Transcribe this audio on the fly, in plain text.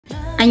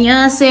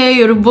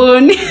안녕하세요,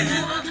 여러분.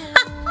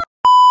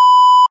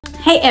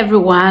 Hey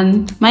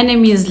everyone, my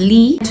name is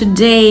Lee.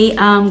 Today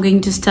I'm going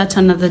to start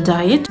another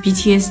diet,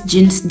 BTS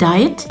JIN's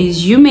diet.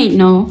 As you may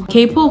know,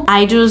 K-pop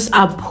idols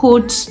are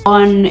put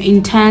on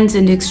intense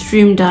and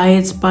extreme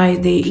diets by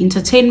the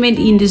entertainment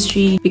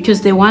industry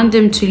because they want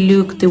them to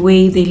look the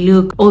way they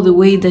look or the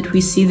way that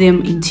we see them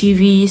in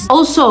TVs.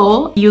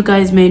 Also, you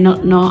guys may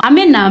not know, I'm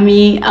a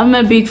Nami. I'm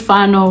a big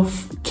fan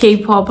of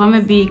K-pop. I'm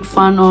a big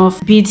fan of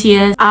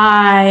BTS.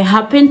 I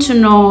happen to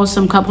know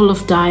some couple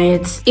of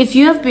diets. If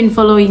you have been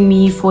following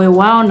me for a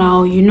while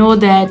now, you know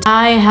that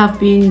I have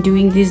been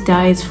doing these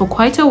diets for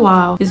quite a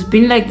while. It's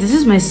been like, this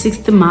is my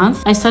 6th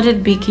month. I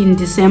started back in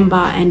December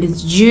and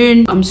it's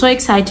June. I'm so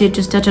excited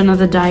to start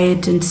another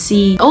diet and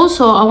see.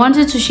 Also, I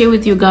wanted to share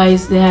with you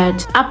guys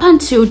that up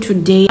until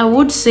today, I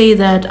would say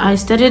that I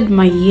started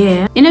my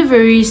year in a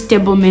very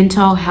stable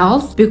mental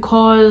health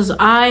because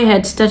I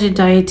had started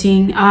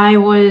dieting. I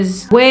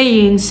was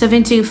weighing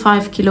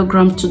 75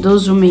 kilograms to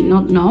those who may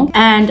not know,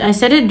 and I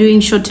started doing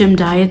short-term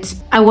diets.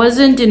 I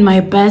wasn't in my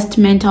best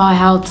mental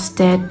health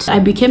state. I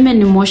became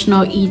an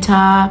emotional eater.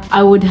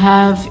 I would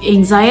have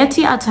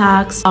anxiety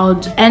attacks. I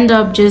would end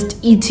up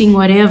just eating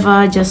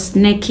whatever, just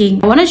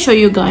snacking. I want to show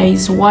you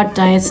guys what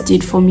diets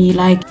did for me.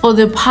 Like for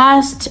the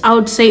past, I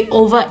would say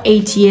over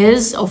 8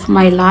 years of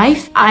my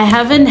life, I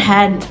haven't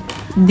had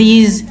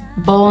these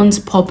bones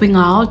popping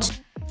out.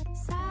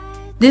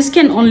 This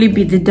can only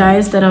be the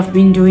diets that I've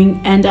been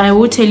doing, and I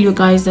will tell you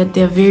guys that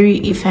they're very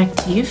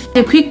effective.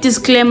 A quick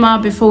disclaimer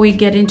before we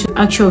get into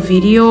actual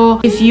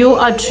video. If you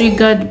are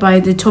triggered by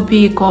the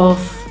topic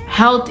of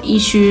health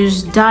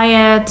issues,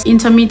 diet,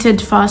 intermittent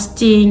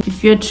fasting,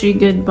 if you're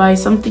triggered by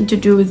something to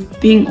do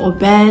with being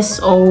obese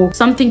or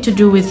something to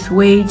do with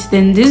weight,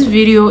 then this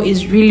video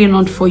is really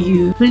not for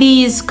you.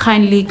 Please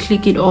kindly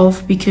click it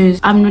off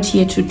because I'm not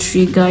here to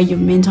trigger your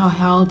mental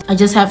health. I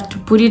just have to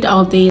put it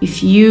out there.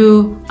 If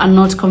you are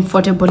not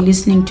comfortable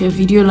listening to a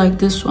video like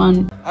this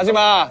one,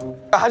 하지마!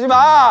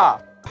 하지마!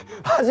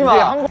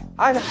 하지마!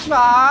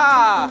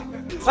 하지마!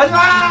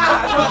 하지마!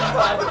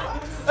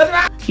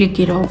 click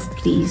it off,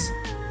 please.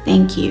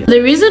 Thank you.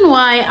 The reason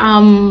why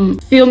I'm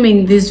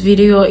filming this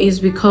video is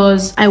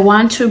because I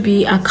want to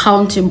be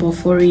accountable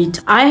for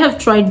it. I have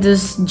tried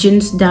this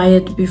JIN's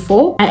diet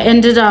before. I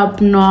ended up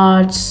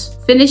not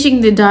finishing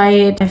the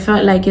diet. I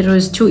felt like it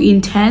was too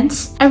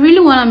intense. I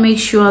really want to make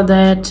sure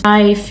that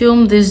I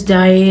film this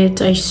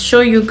diet, I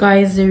show you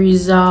guys the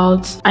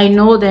results. I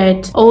know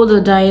that all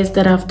the diets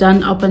that I've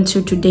done up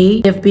until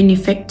today have been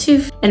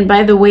effective. And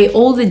by the way,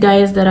 all the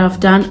diets that I've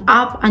done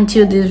up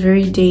until this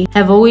very day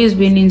have always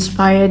been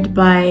inspired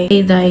by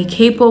either a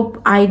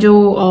K-pop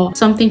idol or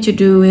something to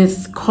do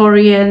with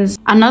Koreans.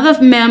 Another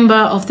member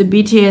of the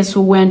BTS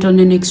who went on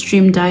an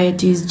extreme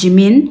diet is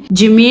Jimin.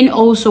 Jimin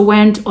also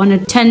went on a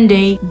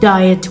 10-day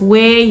diet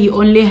where he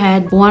only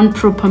had one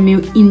proper meal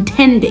in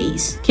 10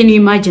 days. Can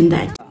you imagine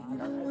that?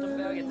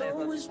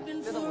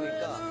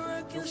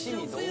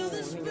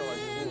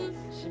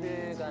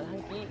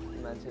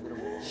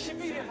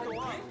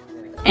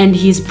 And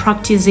he's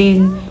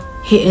practicing,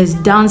 he is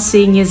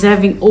dancing, he's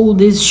having all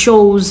these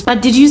shows.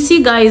 But did you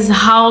see, guys,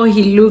 how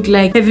he looked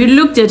like? Have you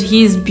looked at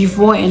his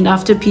before and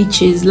after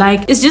pictures?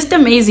 Like, it's just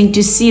amazing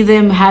to see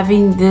them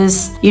having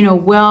this, you know,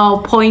 well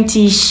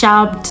pointy,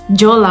 sharp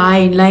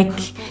jawline. Like,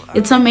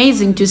 it's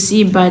amazing to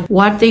see, but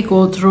what they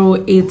go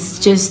through, it's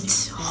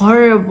just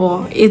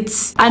horrible.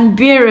 It's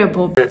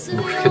unbearable.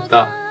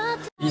 모르겠다.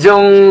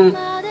 이정도가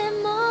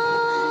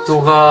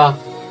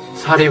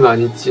살이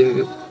많이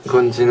찐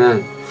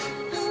건지는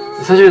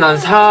사실 난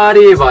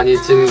살이 많이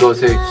찐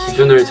것의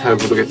기준을 잘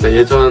모르겠다.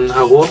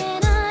 예전하고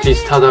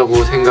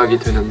비슷하다고 생각이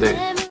드는데.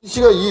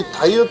 씨가 이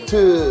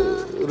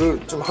다이어트를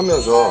좀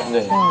하면서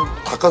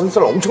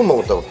닭가슴살을 엄청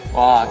먹었다고.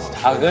 와,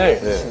 닭을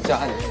진짜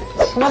한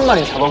수만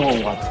마리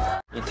잡아먹은 것 같아요.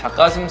 이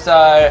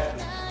닭가슴살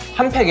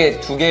한 팩에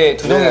두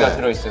덩이가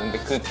들어있어요. 근데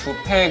그 두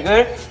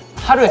팩을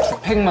하루에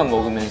 2팩만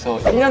먹으면서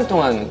 1년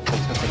동안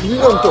버텼어요.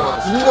 1년 동안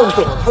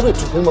하루에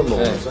 2팩만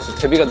먹으면서?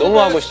 데뷔가 너무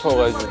하고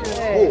싶어가지고.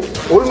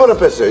 얼마나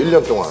뺐어요,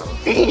 1년 동안?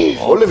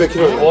 원래 몇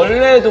킬로였나요?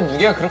 원래도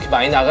무게가 그렇게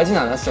많이 나가진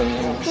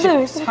않았었는데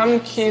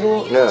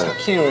 13kg,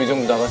 4kg 이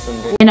정도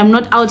나갔었는데. And I'm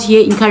not out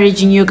here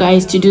encouraging you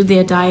guys to do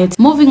their diet.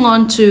 Moving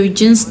on to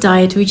JIN's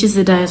diet, which is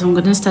the diet I'm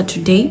gonna start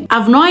today. I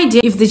have no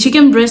idea if the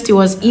chicken breast he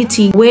was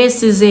eating were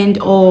seasoned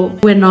or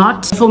were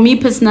not. For me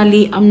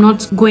personally, I'm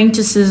not going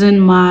to season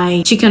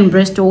my chicken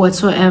breast or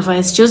whatsoever.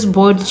 It's just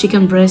boiled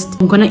chicken breast.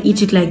 I'm gonna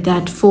eat it like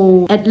that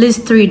for at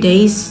least 3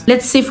 days.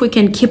 Let's see if we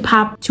can keep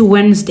up to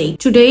Wednesday.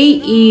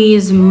 Today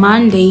is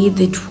Monday,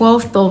 the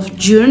 12th of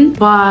June.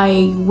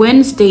 By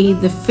Wednesday,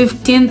 the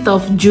 15th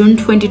of June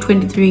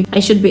 2023, I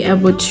should be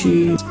able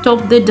to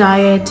stop the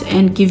diet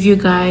and give you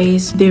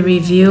guys the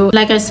review.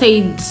 Like I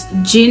said,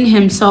 Jin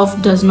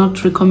himself does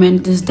not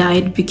recommend this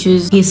diet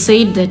because he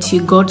said that he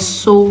got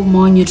so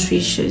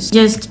malnutritious.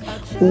 Just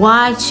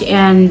watch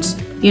and,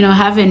 you know,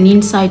 have an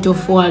insight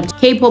of what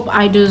K-pop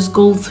idols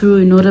go through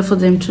in order for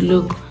them to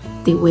look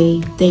the way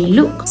they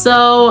look.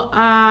 So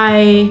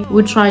I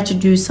would try to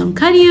do some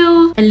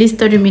cardio, at least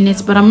 30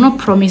 minutes, but I'm not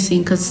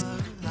promising because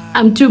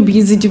I'm too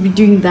busy to be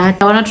doing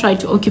that. I want to try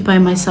to occupy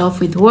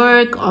myself with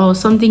work or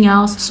something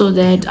else so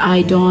that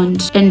I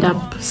don't end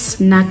up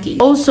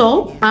snacking.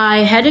 Also,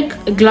 I had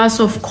a glass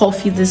of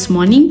coffee this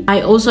morning.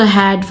 I also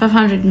had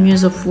 500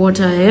 ml of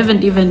water. I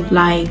haven't even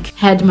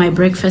had my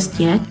breakfast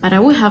yet, but I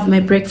will have my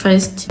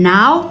breakfast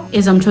now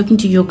as I'm talking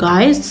to you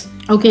guys.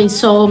 Okay,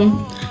 so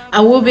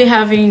I will be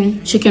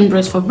having chicken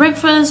breast for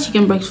breakfast,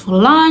 chicken breast for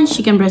lunch,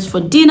 chicken breast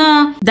for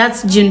dinner.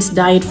 That's Jin's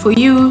diet for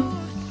you.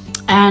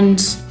 And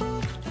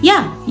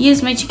yeah,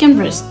 here's my chicken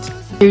breast.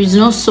 There is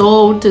no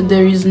salt,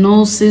 there is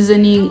no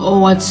seasoning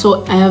or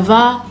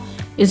whatsoever.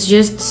 It's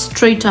just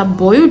straight up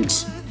boiled.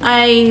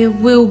 I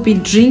will be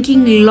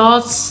drinking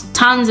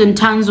tons and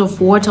tons of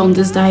water on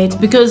this diet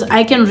because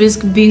I can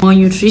risk being more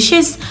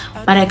nutritious,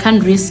 but I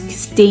can't risk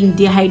staying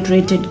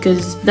dehydrated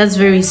because that's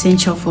very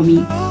essential for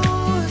me.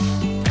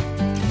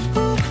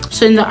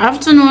 So in the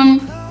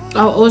afternoon,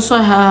 I'll also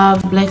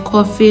have black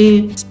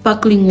coffee,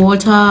 sparkling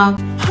water.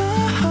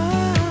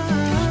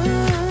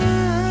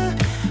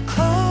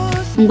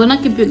 I'm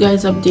gonna keep you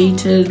guys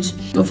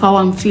updated of how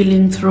I'm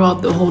feeling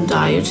throughout the whole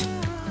diet.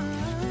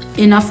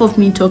 Enough of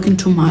me talking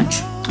too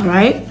much,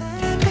 alright?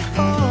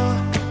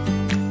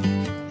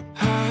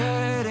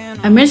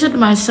 I measured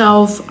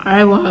myself,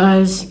 I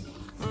was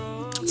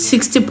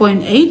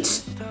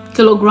 60.8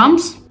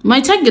 kilograms. My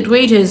target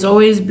weight has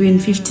always been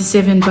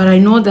 57, but I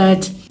know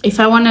that if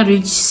I want to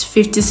reach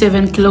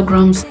 57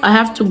 kilograms, I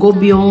have to go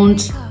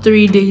beyond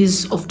 3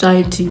 days of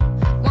dieting.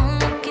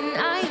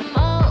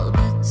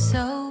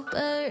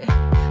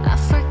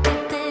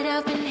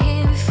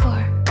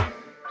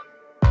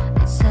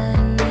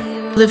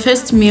 The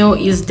first meal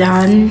is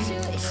done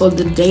for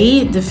the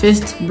day, the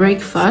first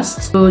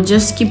breakfast. So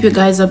just keep you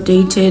guys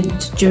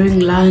updated during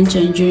lunch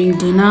and during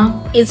dinner.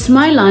 It's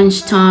my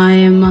lunch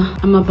time.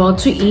 I'm about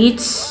to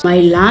eat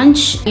my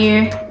lunch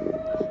here.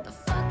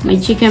 My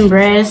chicken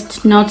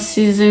breast, not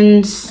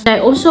seasoned. I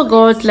also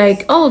got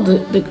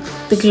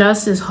the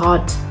glass is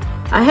hot.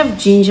 I have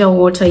ginger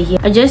water here.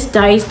 I just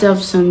diced up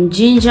some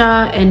ginger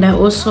and I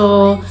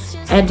also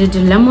added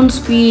a lemon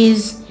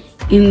squeeze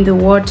in the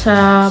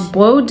water,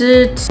 boiled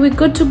it. We're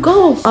good to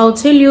go. I'll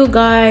tell you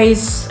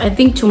guys, I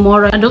think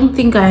tomorrow. I don't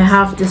think I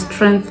have the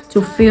strength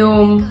to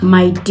film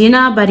my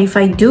dinner, but if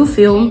I do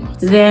film,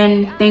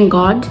 then thank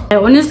God. I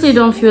honestly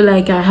don't feel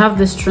like I have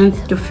the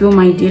strength to film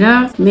my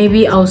dinner.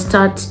 Maybe I'll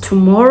start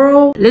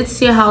tomorrow. Let's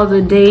see how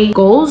the day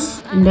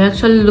goes, and I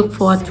actually look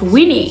forward to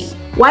winning.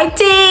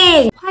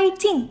 Fighting!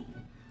 Fighting!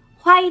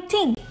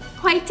 Fighting!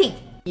 Fighting!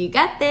 You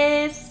got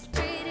this!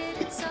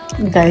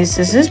 Guys,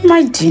 this is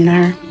my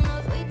dinner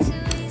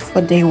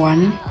for day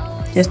one.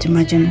 Just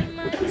imagine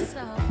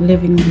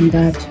living in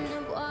that.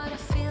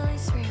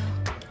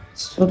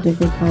 It's so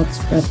difficult,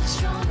 but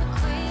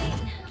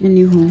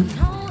anywho,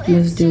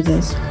 let's do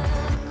this.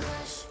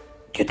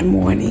 Good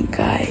morning,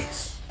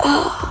 guys.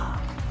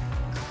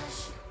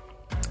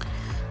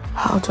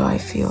 How do I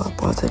feel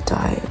about the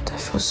diet? I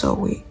feel so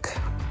weak.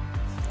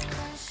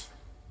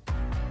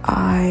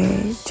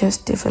 I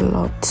just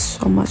developed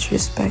so much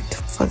respect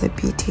for the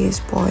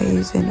BTS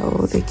boys and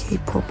all the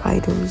K-pop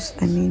idols.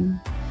 I mean,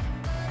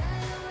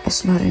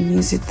 it's not an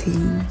easy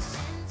thing.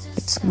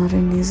 It's not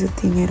an easy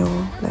thing at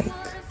all. I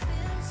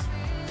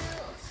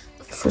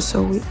feel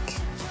so weak.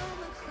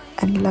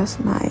 And last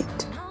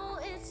night,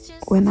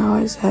 when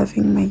I was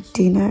having my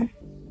dinner,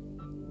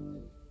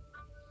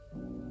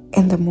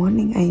 in the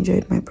morning I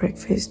enjoyed my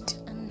breakfast,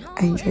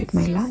 I enjoyed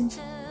my lunch.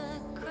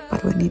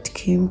 But when it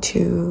came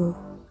to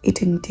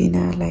eating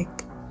dinner,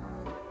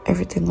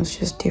 everything was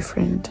just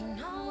different.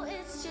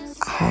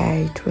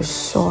 It was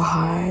so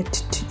hard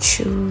to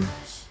chew.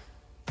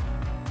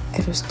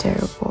 It was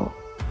terrible.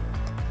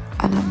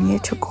 And I'm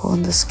yet to go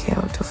on the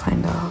scale to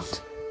find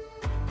out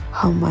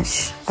how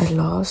much I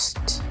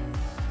lost.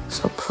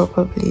 So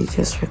probably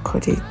just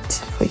record it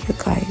for you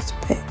guys,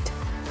 but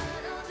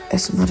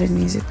it's not an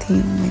easy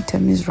thing. My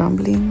tummy is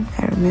rumbling.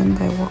 I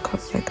remember I woke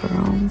up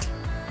around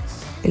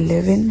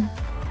 11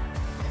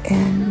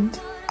 and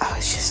I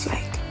was just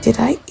like, did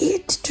I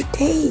eat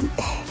today?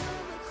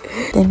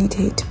 Then it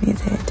hit me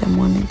that I'm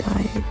on a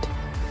diet.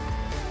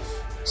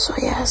 So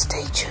yeah,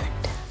 stay tuned.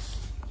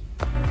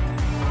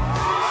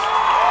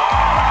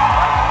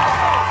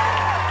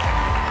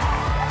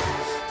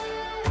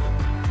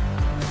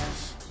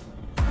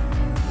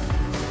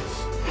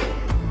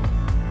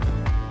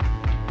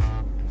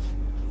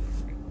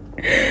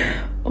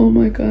 Oh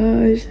my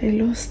gosh, I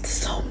lost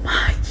so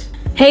much.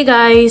 Hey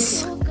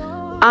guys,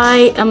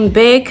 I am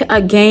back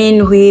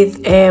again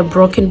with a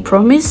broken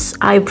promise.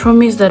 I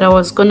promised that I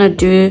was gonna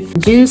do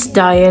Jin's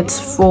diet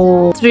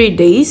for 3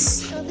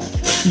 days,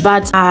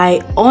 but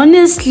I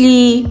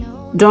honestly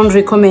don't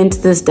recommend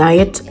this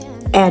diet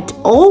at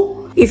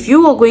all. If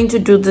you are going to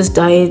do this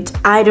diet,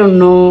 I don't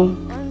know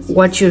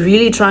what you're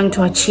really trying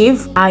to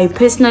achieve, I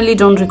personally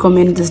don't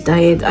recommend this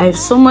diet. I have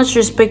so much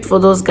respect for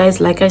those guys.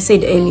 Like I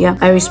said earlier,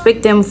 I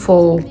respect them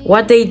for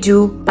what they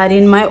do, but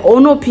in my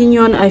own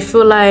opinion, I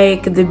feel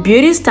like the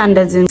beauty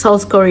standards in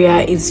South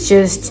Korea is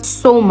just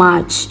so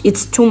much.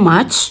 It's too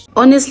much.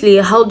 Honestly,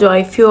 how do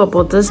I feel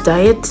about this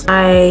diet?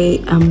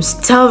 I am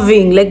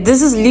starving. Like,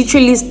 this is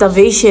literally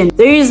starvation.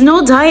 There is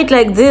no diet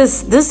like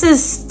this. This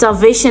is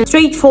starvation,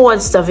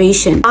 straightforward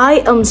starvation.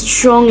 I am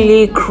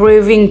strongly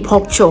craving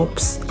pork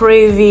chops,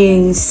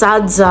 craving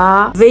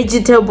sadza,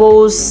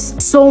 vegetables,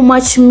 so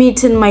much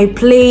meat in my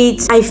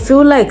plate. I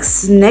feel like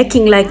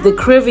snacking. Like, the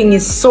craving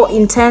is so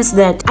intense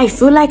that I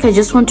feel like I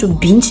just want to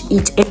binge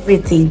eat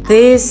everything.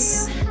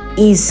 This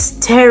is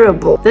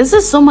terrible. This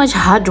is so much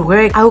hard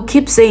work. I'll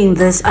keep saying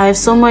this. I have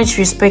so much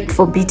respect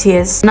for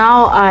BTS.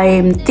 Now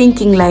I'm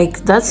thinking like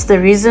that's the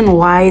reason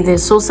why they're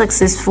so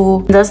successful.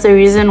 That's the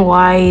reason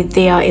why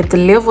they are at the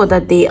level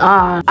that they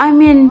are. I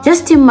mean,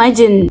 just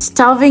imagine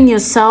starving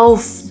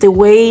yourself the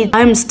way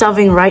I'm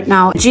starving right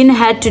now. Jin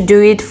had to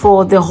do it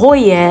for the whole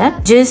year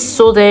just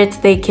so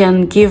that they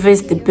can give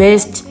us the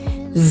best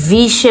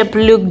V-shaped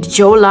looked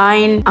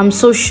jawline. I'm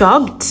so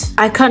shocked.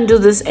 I can't do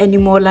this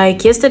anymore.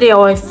 Like yesterday,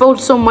 I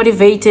felt so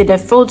motivated. I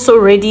felt so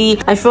ready.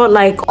 I felt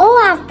like,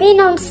 oh, I've been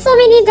on so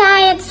many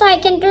diets, so I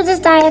can do this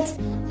diet.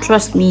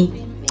 Trust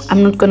me,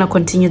 I'm not gonna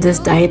continue this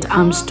diet.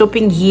 I'm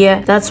stopping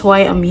here. That's why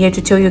I'm here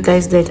to tell you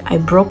guys that I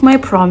broke my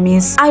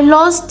promise. I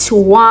lost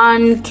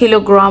 1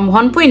 kilogram,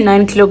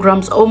 1.9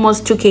 kilograms,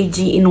 almost 2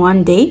 kg in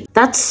one day.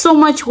 That's so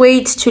much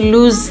weight to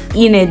lose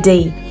in a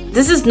day.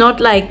 This is not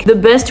like the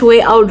best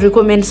way I would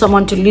recommend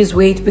someone to lose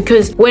weight,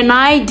 because when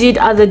I did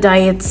other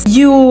diets,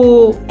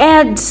 you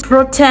add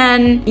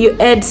protein, you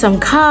add some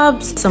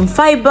carbs, some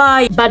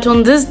fiber, but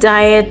on this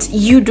diet,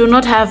 you do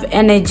not have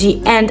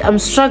energy and I'm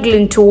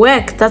struggling to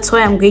work. That's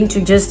why I'm going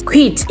to just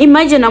quit.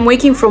 Imagine I'm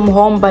working from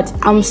home, but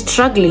I'm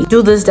struggling.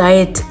 Do this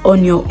diet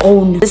on your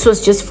own. This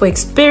was just for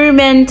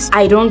experiment.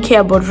 I don't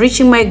care about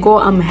reaching my goal.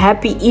 I'm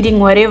happy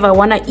eating whatever I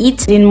want to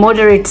eat in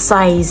moderate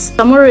size.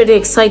 I'm already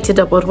excited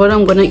about what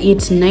I'm gonna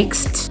eat next.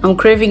 I'm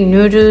craving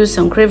noodles.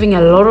 I'm craving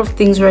a lot of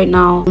things right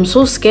now. I'm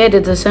so scared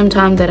at the same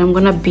time that I'm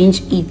gonna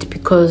binge eat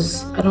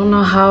because I don't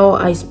know how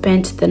I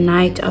spent the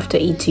night after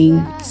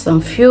eating some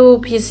few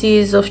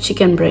pieces of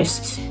chicken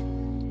breast.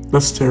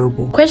 That's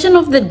terrible. Question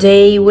of the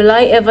day: will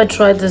I ever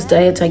try this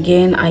diet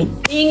again? I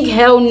think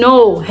hell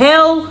no.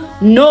 Hell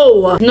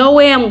no. No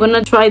way I'm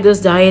gonna try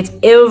this diet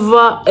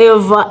ever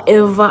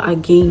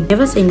again.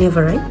 Never say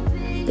never, right?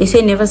 They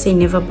say never say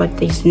never, but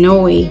there's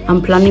no way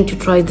I'm planning to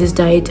try this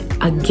diet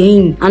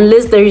again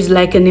unless there is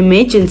like an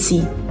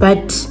emergency.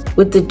 But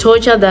with the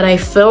torture that I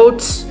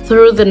felt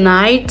through the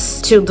night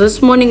till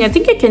this morning, I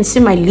think I can see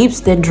my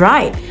lips, they're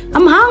dry.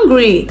 I'm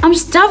hungry. I'm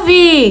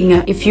starving.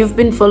 If you've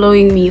been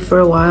following me for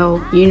a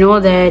while, you know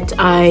that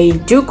I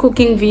do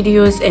cooking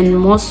videos, and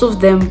most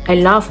of them, I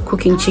love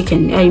cooking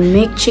chicken. I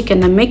make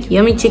chicken. I make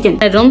yummy chicken.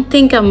 I don't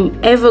think I'm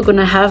ever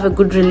gonna have a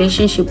good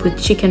relationship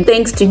with chicken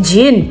thanks to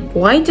Jin.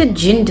 Why did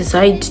Jin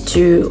decide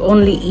to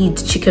only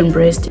eat chicken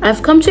breast?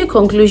 I've come to a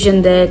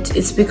conclusion that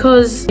it's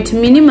because it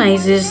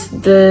minimizes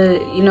the,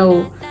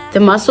 the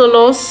muscle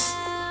loss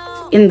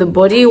in the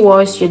body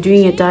whilst you're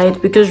doing a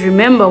diet, because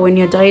remember, when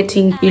you're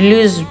dieting, you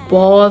lose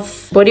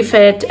both body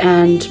fat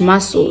and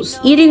muscles.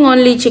 Eating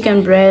only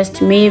chicken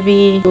breast,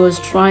 maybe he was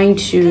trying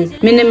to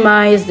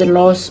minimize the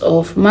loss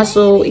of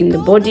muscle in the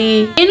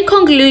body. In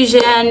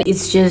conclusion,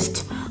 it's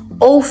just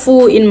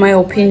awful in my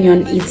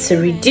opinion. It's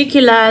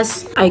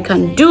ridiculous. I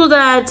can do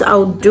that.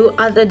 I'll do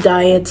other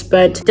diets,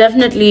 but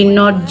definitely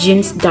not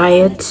Jin's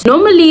diet.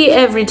 Normally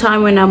every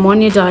time when I'm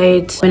on a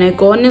diet, when I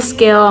go on a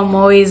scale, I'm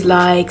always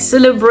like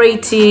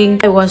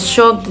celebrating. I was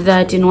shocked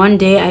that in one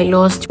day I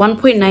lost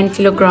 1.9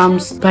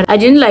 kilograms, but I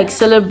didn't like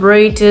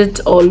celebrate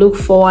it or look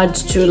forward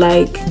to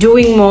like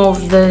doing more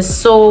of this.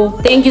 So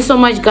thank you so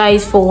much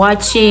guys for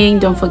watching.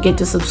 Don't forget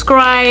to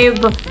subscribe.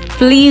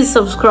 Please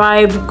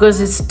subscribe because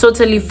it's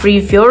totally free.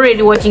 If you're already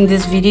watching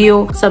this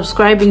video,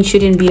 subscribing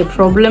shouldn't be a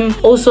problem.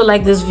 Also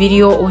like this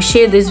video or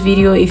share this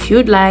video if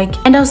you'd like,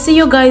 and I'll see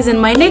you guys in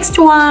my next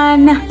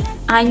one.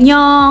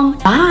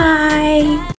 Annyeong. Bye.